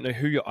 You don't know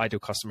who your ideal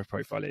customer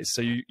profile is.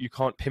 So you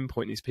can't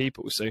pinpoint these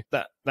people. So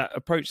that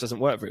approach doesn't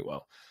work very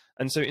well.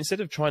 And so instead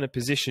of trying to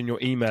position your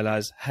email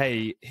as,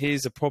 hey,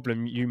 here's a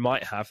problem you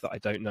might have that I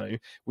don't know,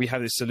 we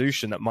have this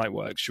solution that might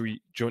work. Do you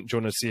want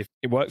to see if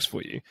it works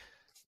for you?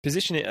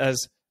 Position it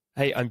as,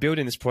 hey, I'm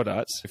building this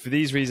product. For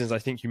these reasons, I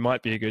think you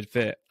might be a good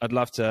fit. I'd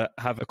love to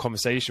have a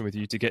conversation with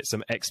you to get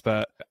some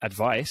expert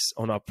advice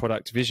on our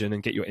product vision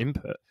and get your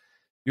input.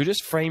 You're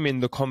just framing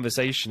the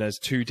conversation as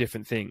two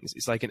different things.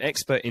 It's like an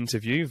expert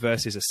interview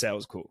versus a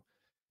sales call.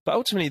 But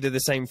ultimately, they're the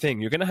same thing.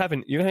 You're going to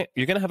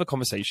have a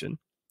conversation.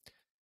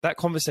 That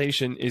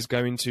conversation is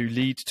going to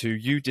lead to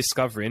you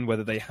discovering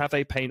whether they have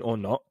a pain or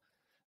not.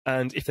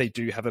 And if they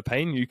do have a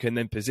pain, you can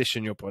then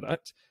position your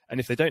product. And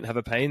if they don't have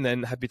a pain,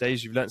 then happy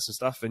days, you've learned some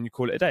stuff and you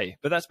call it a day.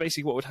 But that's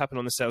basically what would happen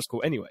on the sales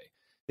call anyway.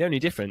 The only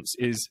difference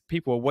is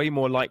people are way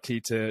more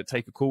likely to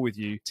take a call with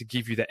you to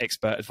give you their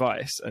expert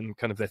advice and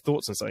kind of their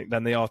thoughts on something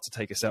than they are to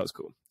take a sales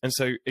call. And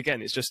so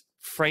again, it's just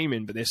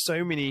framing, but there's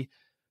so many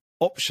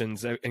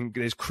options and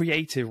there's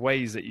creative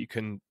ways that you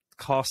can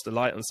cast a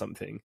light on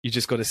something. You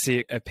just got to see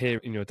it appear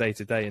in your day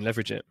to day and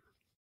leverage it.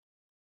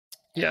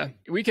 Yeah,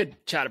 we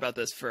could chat about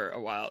this for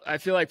a while. I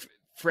feel like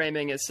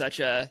framing is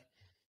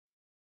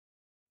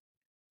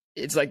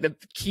it's like the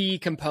key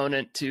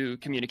component to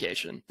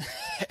communication.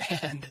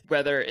 And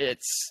whether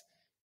it's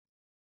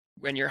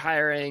when you're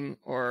hiring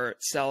or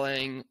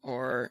selling,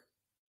 or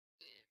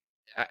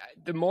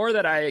the more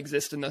that I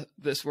exist in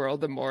this world,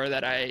 the more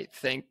that I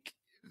think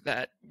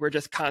that we're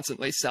just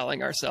constantly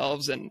selling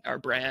ourselves and our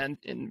brand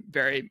in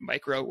very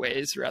micro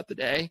ways throughout the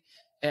day.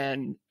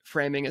 And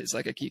framing is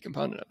like a key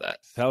component of that.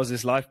 Sales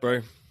is life,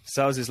 bro.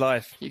 Sales is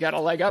life. You got a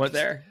leg up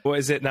there. What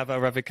is it Naval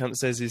Ravikant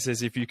says? He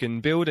says, if you can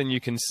build and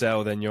you can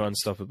sell, then you're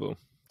unstoppable.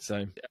 So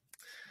you've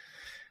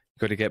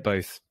got to get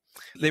both.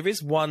 There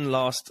is one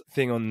last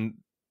thing on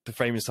the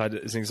framing side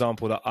as an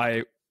example that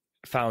I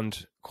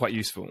found quite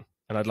useful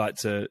and I'd like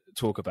to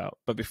talk about.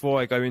 But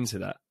before I go into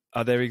that,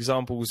 are there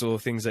examples or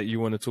things that you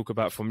want to talk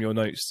about from your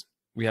notes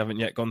we haven't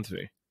yet gone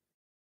through?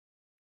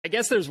 I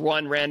guess there's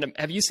one random.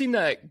 Have you seen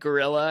the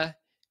gorilla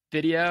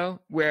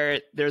video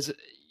where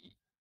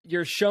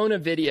you're shown a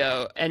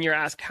video and you're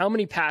asked how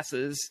many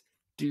passes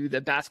do the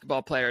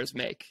basketball players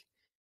make?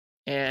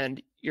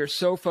 And you're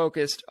so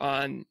focused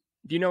on,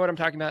 do you know what I'm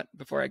talking about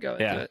before I go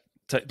into it?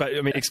 But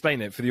I mean,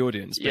 explain it for the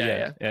audience.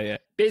 But yeah.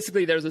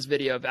 Basically, there's this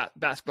video of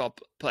basketball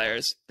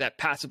players that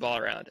pass the ball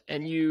around,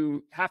 and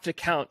you have to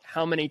count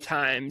how many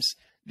times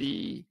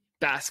the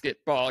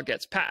basketball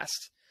gets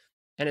passed.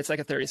 And it's like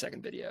a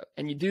 30-second video.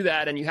 And you do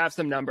that, and you have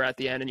some number at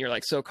the end, and you're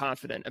like so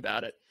confident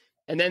about it.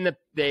 And then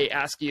they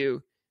ask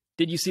you,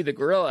 did you see the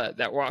gorilla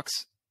that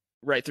walks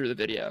right through the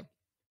video?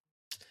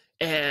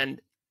 And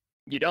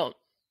you don't,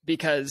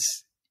 because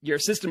your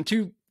system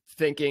 2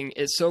 thinking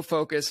is so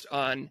focused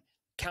on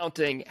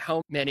counting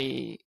how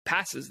many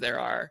passes there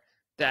are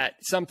that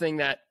something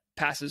that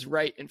passes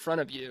right in front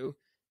of you,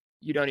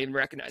 you don't even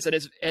recognize.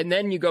 And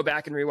then you go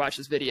back and rewatch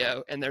this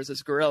video, and there's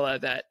this gorilla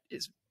that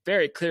is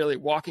very clearly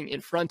walking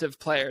in front of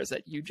players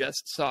that you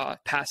just saw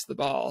pass the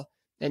ball,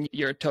 and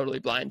you're totally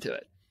blind to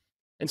it.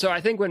 And so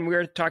I think when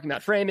we're talking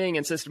about framing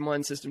and system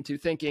 1, system 2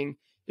 thinking,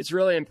 it's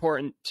really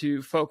important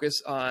to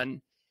focus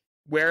on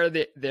where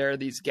there are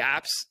these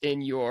gaps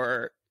in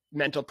your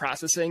mental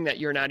processing that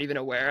you're not even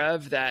aware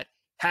of, that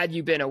had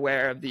you been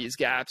aware of these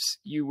gaps,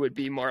 you would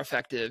be more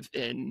effective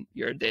in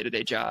your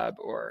day-to-day job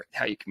or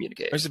how you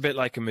communicate. It's a bit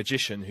like a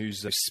magician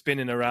who's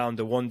spinning around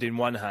a wand in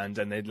one hand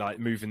and they're like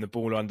moving the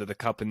ball under the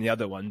cup in the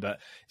other one, but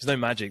there's no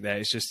magic there.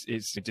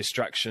 It's a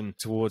distraction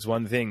towards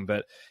one thing.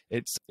 But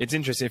it's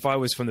interesting. If I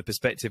was from the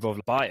perspective of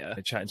a buyer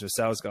chatting to a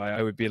sales guy,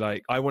 I would be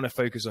like, I want to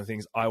focus on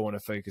things I want to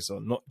focus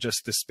on, not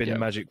just the spinning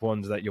magic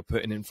wand that you're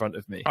putting in front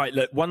of me. All right,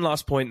 look, one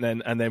last point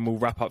then, and then we'll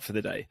wrap up for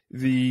the day.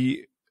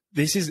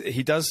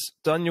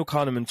 Daniel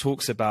Kahneman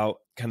talks about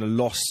kind of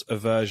loss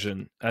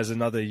aversion as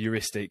another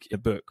heuristic in the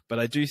book, but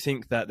I do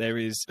think that there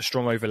is a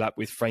strong overlap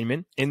with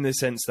framing in the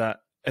sense that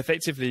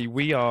effectively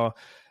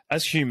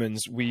as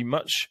humans, we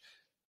much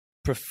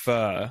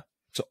prefer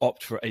to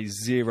opt for a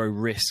zero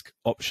risk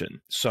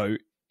option. So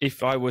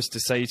if I was to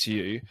say to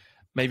you,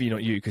 maybe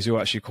not you, because you're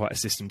actually quite a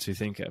system 2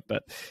 thinker,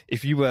 but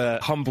if you were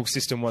a humble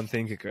system 1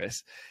 thinker,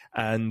 Chris,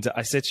 and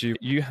I said to you,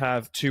 you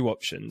have 2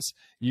 options.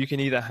 You can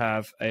either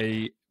have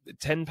a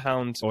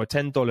 £10 or a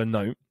 $10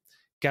 note,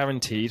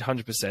 guaranteed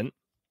 100%,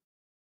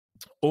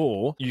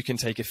 or you can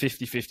take a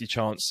 50-50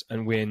 chance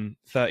and win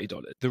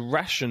 $30. The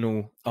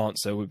rational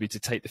answer would be to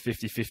take the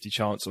 50-50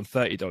 chance on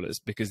 $30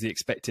 because the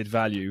expected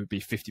value would be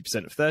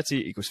 50% of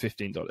 30 equals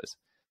 $15,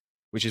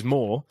 which is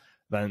more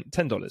than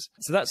 $10.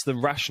 So that's the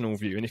rational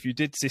view. And if you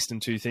did system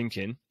 2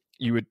 thinking,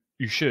 you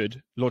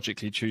should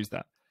logically choose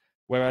that.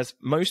 Whereas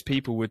most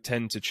people would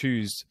tend to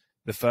choose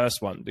the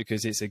first one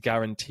because it's a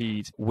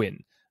guaranteed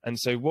win. And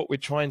so what we're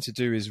trying to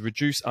do is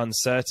reduce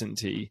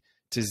uncertainty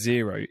to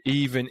 0,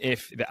 even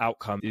if the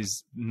outcome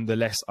is the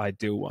less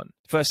ideal one.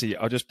 Firstly,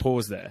 I'll just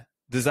pause there.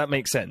 Does that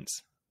make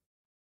sense?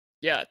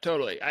 Yeah,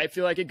 totally. I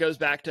feel like it goes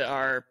back to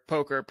our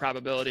poker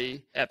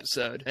probability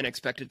episode and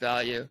expected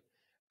value.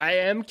 I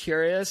am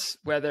curious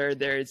whether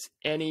there's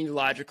any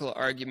logical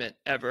argument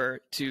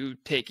ever to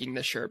taking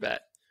the sure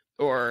bet,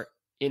 or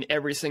in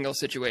every single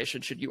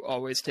situation, should you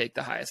always take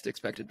the highest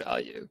expected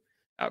value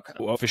outcome?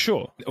 Well, for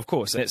sure, of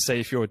course. Let's say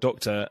if you're a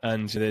doctor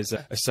and there's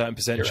a certain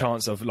percent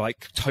chance of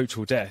like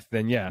total death,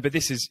 then yeah. But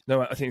this is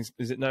I think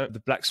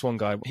the Black Swan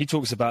guy. He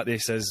talks about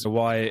this as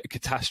why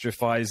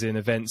catastrophizing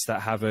events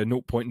that have a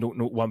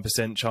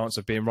 0.001% chance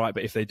of being right,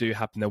 but if they do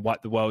happen, they'll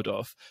wipe the world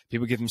off.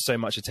 People give them so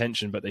much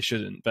attention, but they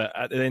shouldn't. But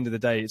at the end of the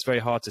day, it's very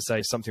hard to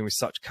say something with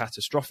such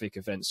catastrophic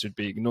events should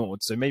be ignored.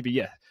 So maybe,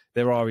 yeah,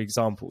 there are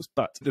examples.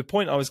 But the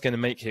point I was going to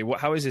make here,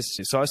 how is this?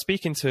 So I was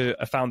speaking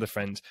to a founder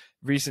friend,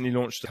 recently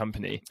launched a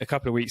company a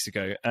couple of weeks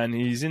ago, and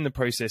he's in the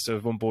process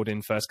of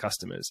onboarding first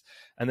customers.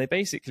 And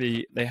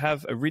they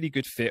have a really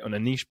good fit on a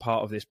niche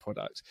part of this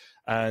product.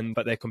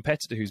 But their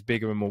competitor, who's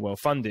bigger and more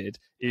well-funded,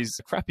 is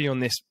crappy on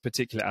this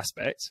particular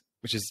aspect,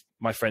 which is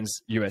my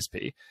friend's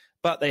USP.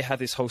 But they have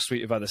this whole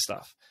suite of other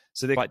stuff.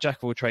 So they're like jack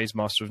of all trades,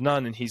 master of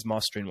none, and he's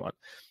mastering one.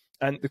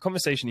 And the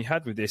conversation he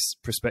had with this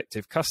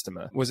prospective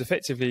customer was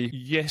effectively,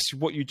 yes,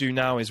 what you do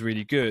now is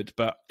really good,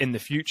 but in the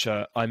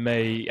future, I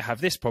may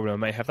have this problem,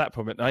 I may have that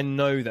problem. I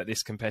know that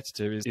this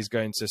competitor is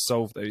going to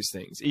solve those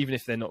things, even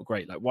if they're not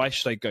great. Like, why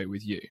should I go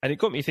with you? And it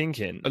got me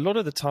thinking, a lot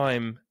of the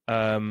time,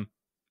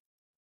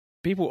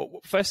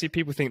 people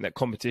think that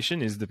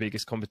competition is the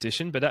biggest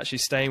competition, but actually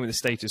staying with the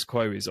status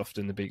quo is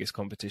often the biggest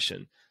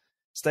competition.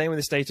 Staying with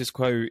the status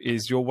quo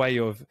is your way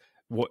of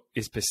what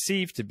is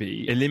perceived to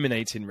be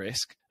eliminating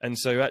risk. And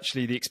so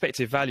actually the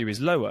expected value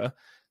is lower,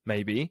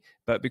 maybe,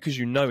 but because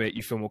you know it,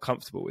 you feel more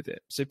comfortable with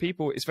it. So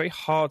it's very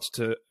hard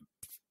to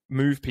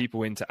move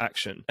people into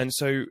action. And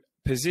so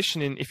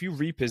if you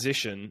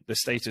reposition the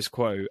status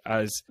quo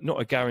as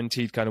not a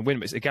guaranteed kind of win,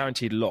 but it's a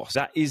guaranteed loss,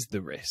 that is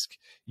the risk.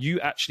 You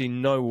actually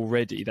know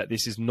already that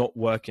this is not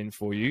working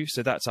for you.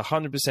 So that's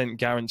 100%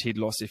 guaranteed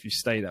loss if you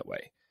stay that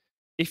way.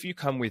 If you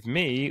come with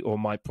me or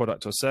my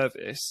product or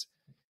service,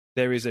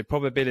 there is a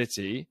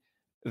probability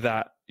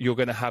that you're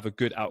going to have a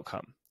good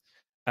outcome.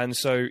 And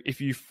so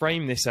if you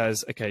frame this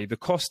as, okay, the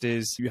cost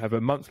is you have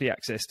a monthly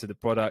access to the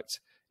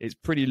product, it's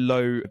pretty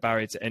low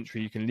barrier to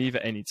entry, you can leave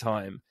at any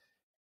time.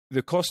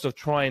 The cost of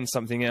trying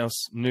something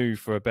else new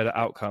for a better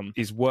outcome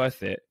is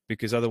worth it,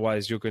 because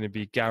otherwise you're going to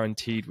be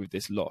guaranteed with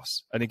this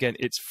loss. And again,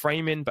 it's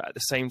framing, but at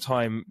the same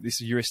time, this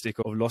heuristic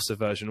of loss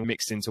aversion all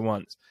mixed into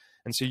one.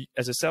 And so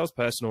as a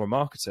salesperson or a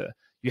marketer,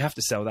 you have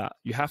to sell that.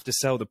 You have to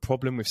sell the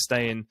problem with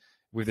staying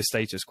with the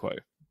status quo.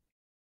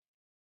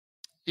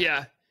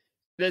 Yeah.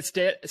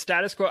 The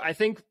status quo, I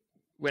think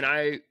when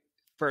I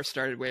first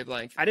started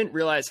Wavelength, I didn't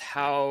realize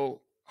how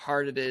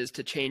hard it is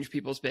to change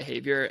people's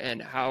behavior and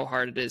how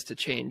hard it is to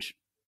change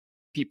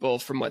people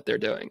from what they're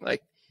doing.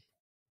 Like,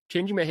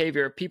 changing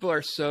behavior, people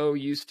are so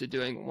used to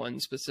doing one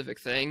specific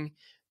thing,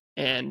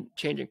 and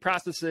changing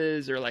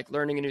processes or like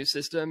learning a new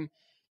system,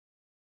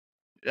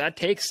 that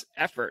takes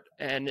effort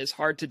and is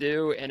hard to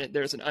do. And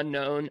there's an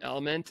unknown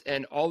element,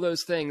 and all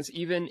those things,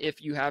 even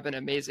if you have an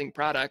amazing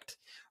product,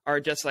 are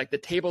just like the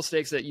table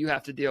stakes that you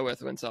have to deal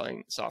with when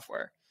selling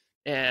software.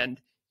 And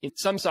in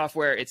some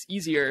software, it's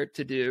easier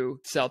to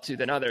sell to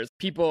than others.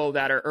 People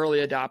that are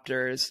early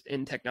adopters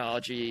in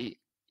technology,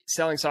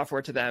 selling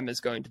software to them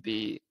is going to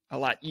be a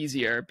lot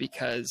easier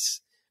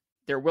because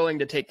they're willing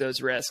to take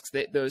those risks.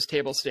 Those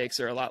table stakes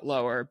are a lot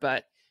lower.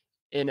 But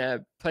in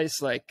a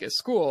place like a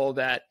school,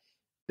 that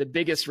the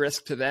biggest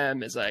risk to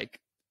them is like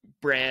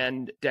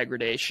brand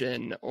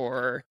degradation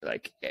or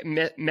like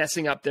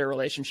messing up their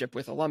relationship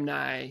with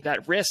alumni.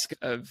 That risk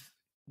of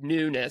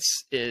newness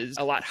is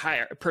a lot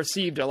higher,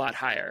 perceived a lot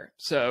higher.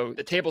 So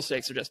the table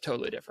stakes are just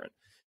totally different.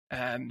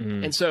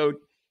 And so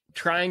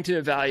trying to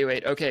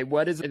evaluate, okay,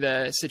 what is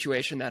the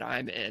situation that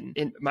I'm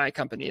in my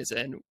company is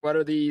in? What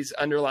are these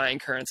underlying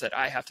currents that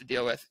I have to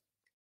deal with?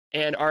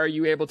 And are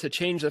you able to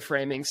change the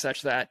framing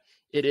such that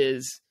it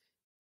is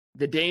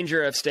the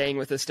danger of staying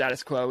with the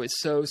status quo is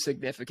so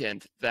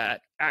significant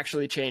that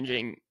actually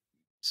changing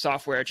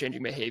software,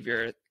 changing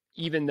behavior,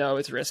 even though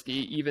it's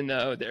risky, even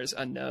though there's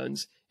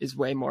unknowns, is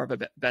way more of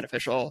a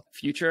beneficial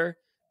future?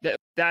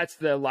 That's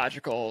the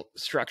logical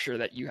structure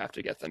that you have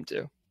to get them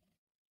to.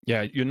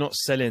 Yeah, you're not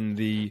selling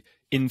the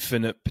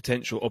infinite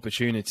potential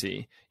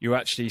opportunity. You're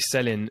actually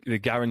selling the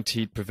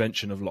guaranteed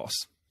prevention of loss,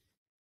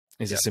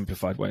 is a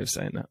simplified way of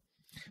saying that.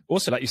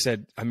 Also, like you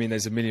said, I mean,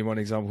 there's a million one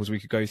examples we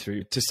could go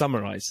through. To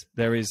summarize,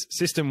 there is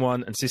system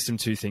 1 and system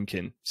 2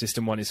 thinking.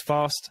 System 1 is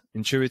fast,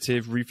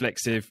 intuitive,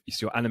 reflexive.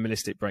 It's your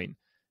animalistic brain.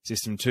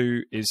 System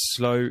 2 is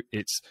slow.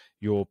 It's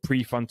your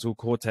prefrontal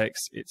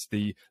cortex. It's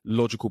the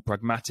logical,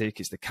 pragmatic.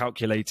 It's the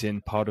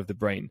calculating part of the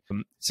brain.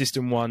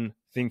 System 1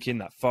 thinking,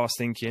 that fast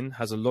thinking,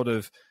 has a lot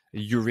of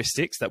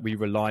heuristics that we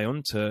rely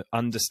on to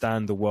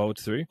understand the world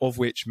through, of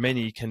which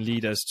many can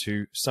lead us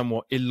to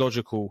somewhat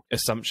illogical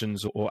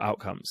assumptions or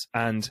outcomes.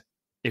 And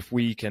if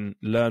we can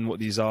learn what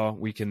these are,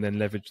 we can then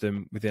leverage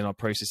them within our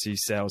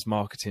processes, sales,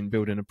 marketing,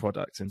 building a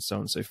product, and so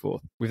on and so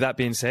forth. With that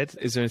being said,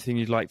 is there anything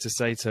you'd like to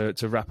say to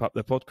wrap up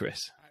the pod, Chris?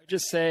 I would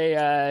just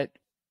say,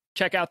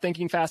 check out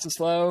Thinking Fast and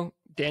Slow,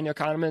 Daniel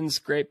Kahneman's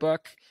great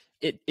book.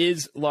 It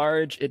is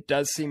large. It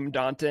does seem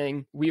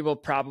daunting. We will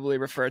probably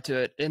refer to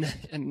it in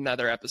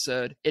another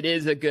episode. It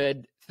is a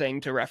good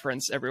thing to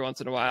reference every once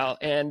in a while,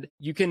 and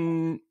you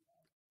can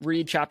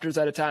read chapters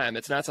at a time.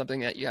 It's not something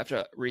that you have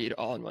to read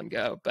all in one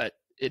go, but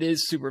it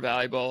is super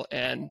valuable,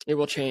 and it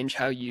will change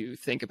how you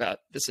think about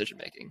decision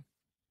making.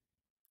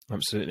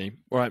 Absolutely.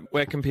 All right.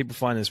 Where can people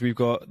find us? We've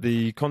got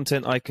the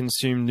Content I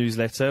Consume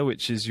newsletter,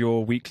 which is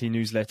your weekly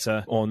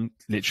newsletter on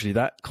literally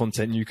that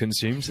content you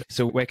consume.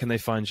 So where can they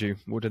find you?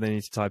 What do they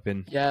need to type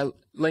in? Yeah,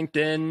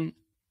 LinkedIn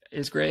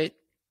is great.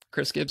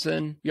 Chris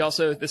Gibson. We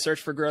also,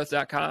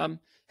 thesearchforgrowth.com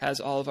has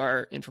all of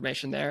our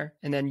information there.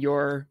 And then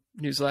your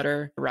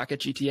newsletter, Rocket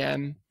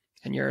GTM,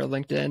 and your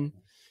LinkedIn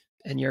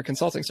and your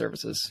consulting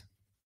services.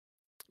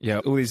 Yeah,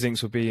 all these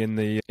links will be in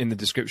the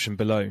description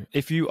below.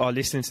 If you are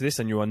listening to this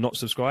and you are not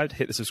subscribed,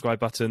 hit the subscribe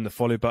button, the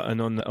follow button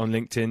on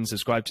LinkedIn,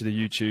 subscribe to the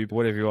YouTube,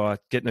 whatever you are,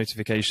 get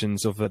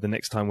notifications of the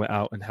next time we're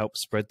out, and help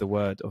spread the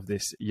word of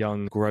this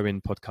young,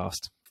 growing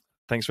podcast.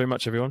 Thanks very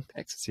much, everyone.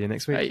 Thanks. See you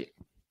next week.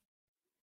 Bye.